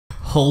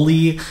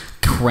Holy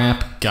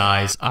crap,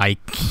 guys. I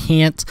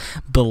can't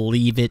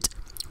believe it.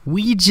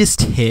 We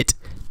just hit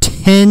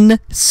 10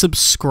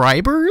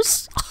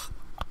 subscribers?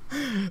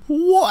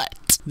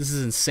 What? This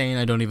is insane.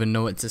 I don't even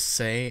know what to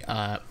say.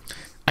 I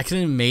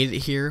couldn't have made it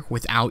here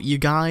without you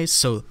guys,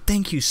 so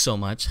thank you so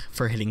much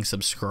for hitting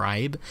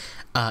subscribe.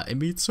 It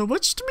means so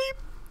much to me.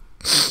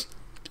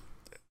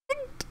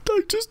 I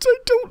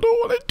don't know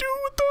what I'd do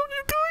without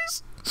you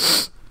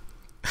guys.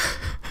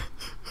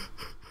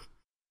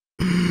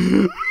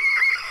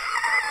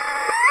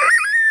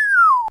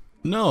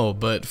 No,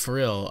 but for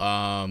real,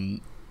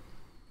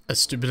 as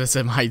stupid as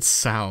it might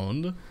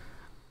sound,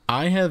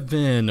 I have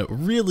been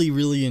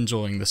really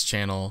enjoying this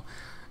channel,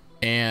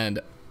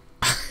 and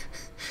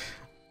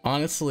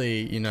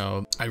honestly, you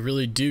know, I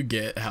really do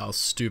get how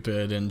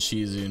stupid and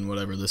cheesy and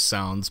whatever this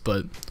sounds,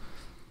 but,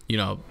 you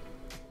know,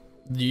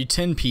 you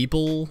 10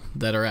 people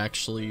that are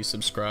actually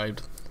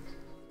subscribed,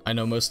 I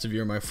know most of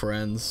you are my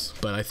friends,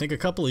 but I think a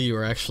couple of you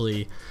are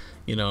actually,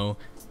 you know,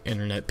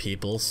 internet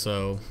people,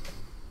 so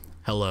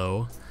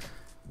hello.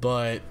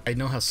 But I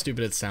know how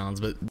stupid it sounds,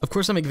 but of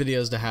course I make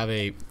videos to have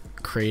a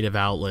creative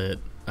outlet,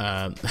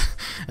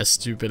 as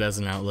stupid as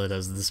an outlet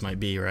as this might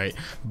be, right?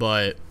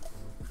 But,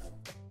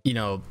 you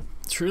know,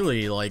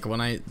 truly, like,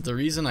 the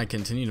reason I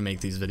continue to make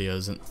these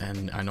videos,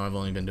 and I know I've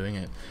only been doing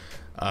it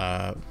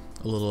a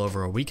little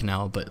over a week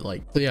now, but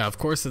like, so yeah, of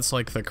course it's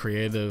like the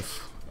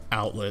creative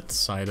outlet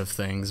side of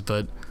things,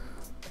 but,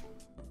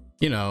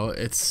 you know,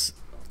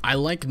 I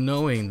like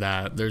knowing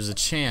that there's a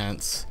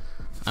chance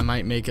I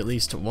might make at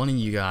least one of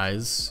you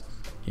guys,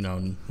 you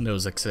know,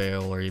 nose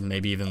exhale or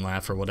maybe even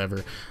laugh or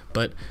whatever.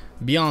 But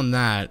beyond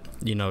that,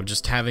 you know,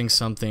 just having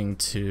something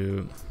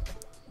to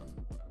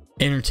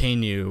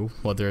entertain you,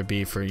 whether it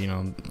be for, you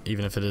know,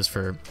 even if it is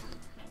for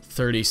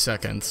 30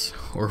 seconds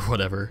or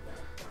whatever,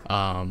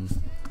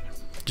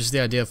 just the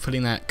idea of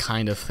putting that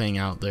kind of thing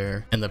out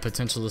there and the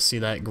potential to see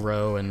that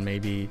grow and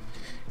maybe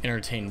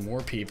entertain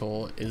more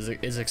people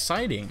is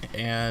exciting.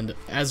 And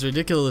as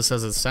ridiculous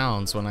as it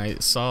sounds, when I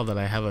saw that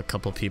I have a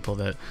couple people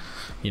that,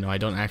 you know, I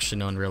don't actually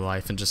know in real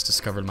life and just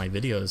discovered my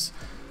videos,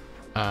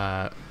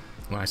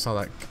 when I saw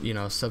that, you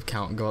know, sub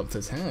count go up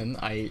to 10,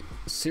 I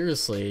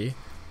seriously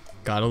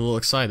got a little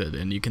excited.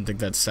 And you can think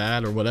that's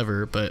sad or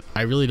whatever, but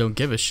I really don't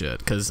give a shit,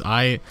 because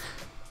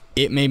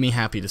it made me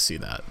happy to see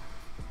that.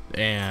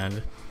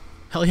 And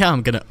hell yeah,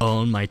 I'm gonna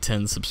own my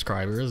 10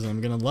 subscribers and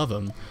I'm gonna love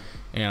them.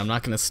 And I'm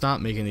not going to stop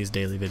making these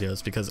daily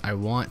videos because I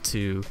want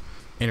to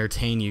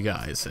entertain you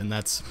guys. And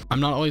I'm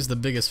not always the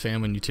biggest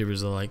fan when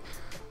YouTubers are like,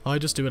 oh, I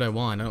just do what I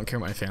want, I don't care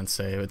what my fans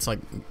say. It's like,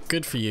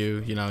 good for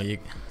you, you know, you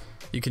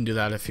can do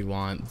that if you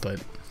want,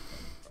 but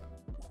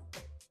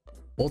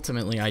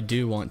ultimately I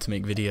do want to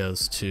make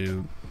videos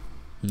to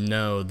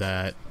know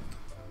that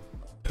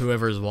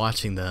whoever's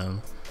watching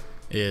them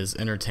is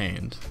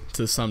entertained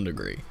to some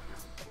degree.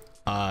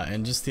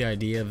 And just the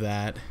idea of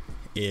that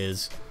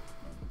is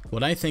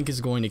what I think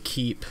is going to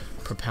keep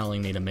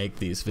propelling me to make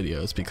these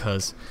videos,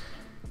 because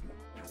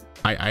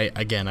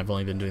again, I've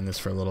only been doing this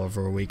for a little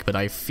over a week, but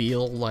I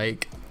feel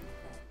like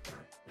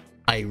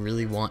I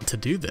really want to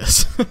do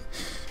this.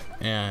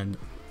 And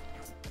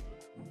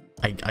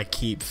I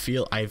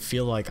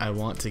feel like I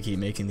want to keep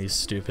making these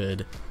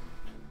stupid,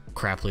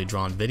 crappily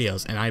drawn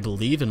videos, and I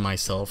believe in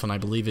myself and I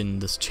believe in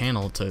this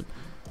channel to,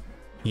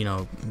 you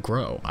know,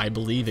 grow. I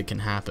believe it can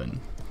happen.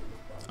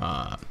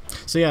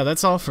 So yeah,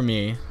 that's all for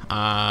me.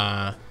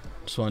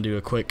 Just want to do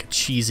a quick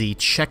cheesy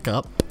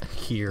checkup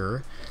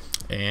here,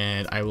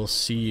 and I will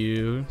see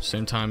you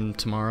same time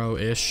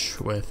tomorrow-ish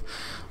with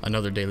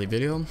another daily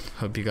video.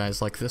 Hope you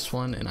guys like this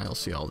one, and I'll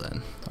see y'all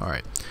then.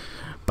 Alright,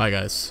 bye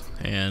guys,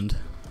 and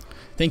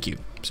thank you,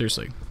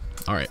 seriously.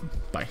 Alright,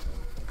 bye.